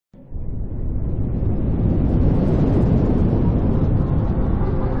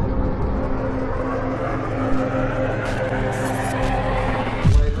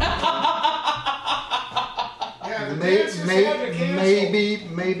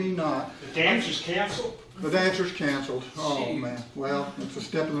me not. The dance is canceled? The dancer's canceled. Oh, man. Well, it's a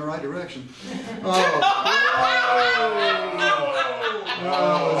step in the right direction. Let's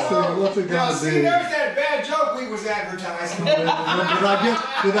see, what's it Now, gonna see, do? there's that bad joke we was advertising. Did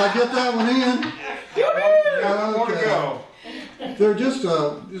I get that one in? More to go. There are just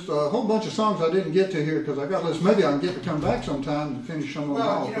a whole bunch of songs I didn't get to here because I got lists. Maybe I can get to come back sometime and finish some of them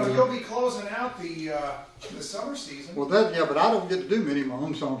off. Well, you'll be closing out the summer season. Well, but I don't get to do many of my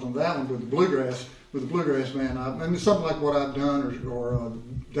own songs on that one with the bluegrass band. I mean, something like what I've done or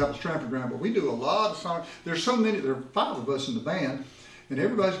Devil's Tramping Ground. But we do a lot of songs. There's so many. There are 5 of us in the band, and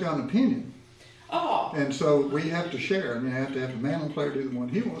everybody's got an opinion. Oh. And so we have to share. I mean, I have to have the mandolin player do the one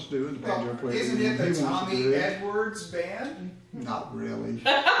he wants to do, and the banjo player do the one he wants to do. Isn't it the Tommy Edwards band? Not really.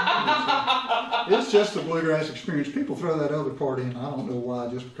 It's just the bluegrass experience. People throw that other part in. I don't know why,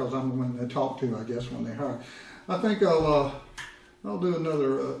 just because I'm the one they talk to, I guess, when they hire. I think I'll do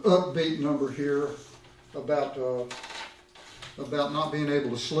another upbeat number here about not being able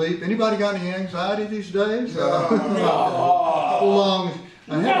to sleep. Anybody got any anxiety these days? I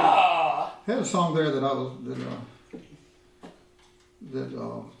had a song there that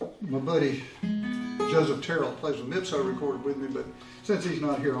my buddy Joseph Terrell plays with Mipso recorded with me, but since he's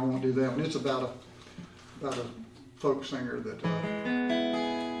not here, I won't do that one. It's about a folk singer that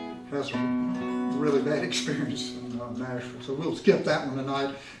has a really bad experience in Nashville. So we'll skip that one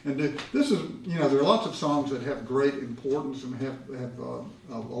tonight. And this is, there are lots of songs that have great importance and have a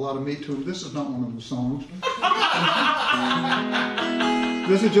lot of meat to them. This is not one of those songs.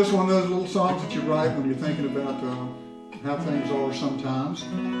 This is just one of those little songs that you write when you're thinking about how things are sometimes,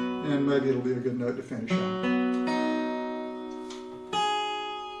 and maybe it'll be a good note to finish on.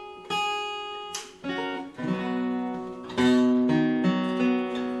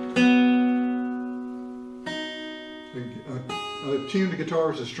 A tune to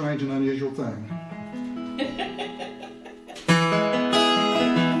guitar is a strange and unusual thing.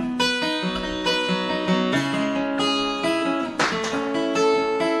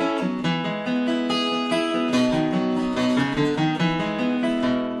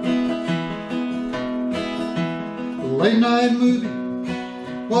 Late night movie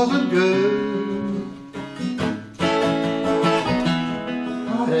wasn't good.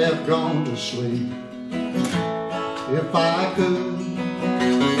 I'd have gone to sleep if I could,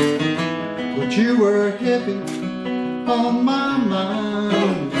 but you were heavy on my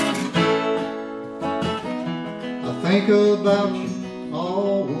mind. I think about you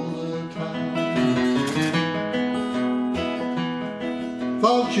all the time.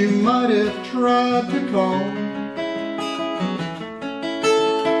 Thought you might have tried to call,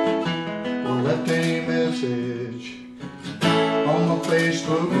 left a message on my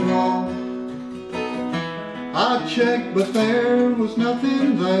Facebook wall. I checked, but there was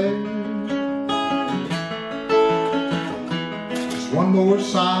nothing there. Just one more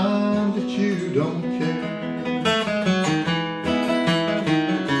sign that you don't care.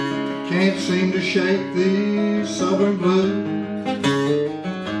 Can't seem to shake the southern blues,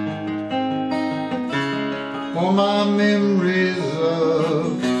 for my memories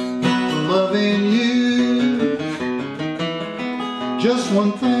of loving you. Just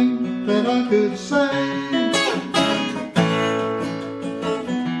one thing that I could say,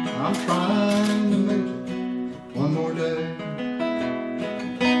 I'm trying to make it one more day.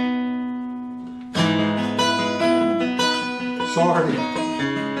 Sorry.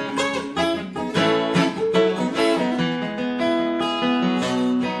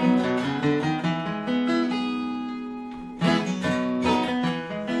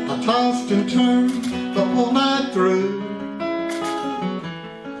 Tossed and turned the whole night through,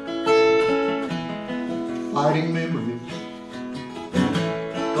 fighting memories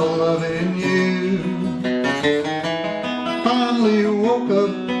of loving you. Finally woke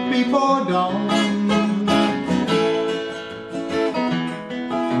up before dawn,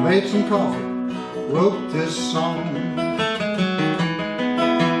 made some coffee, wrote this song.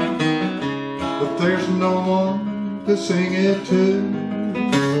 But there's no one to sing it to.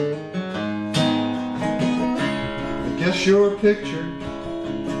 Guess your picture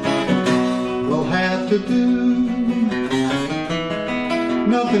will have to do.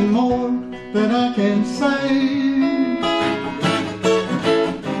 Nothing more than I can say.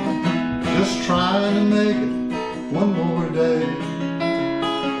 Just trying to make it one more day.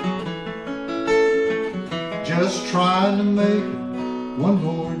 Just trying to make it one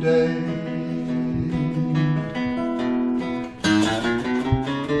more day.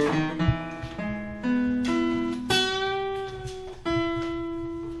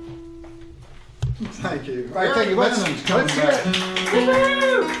 Thank you. All right, Eric let's Bynum's coming hear back.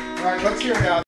 it. All right, let's hear it now.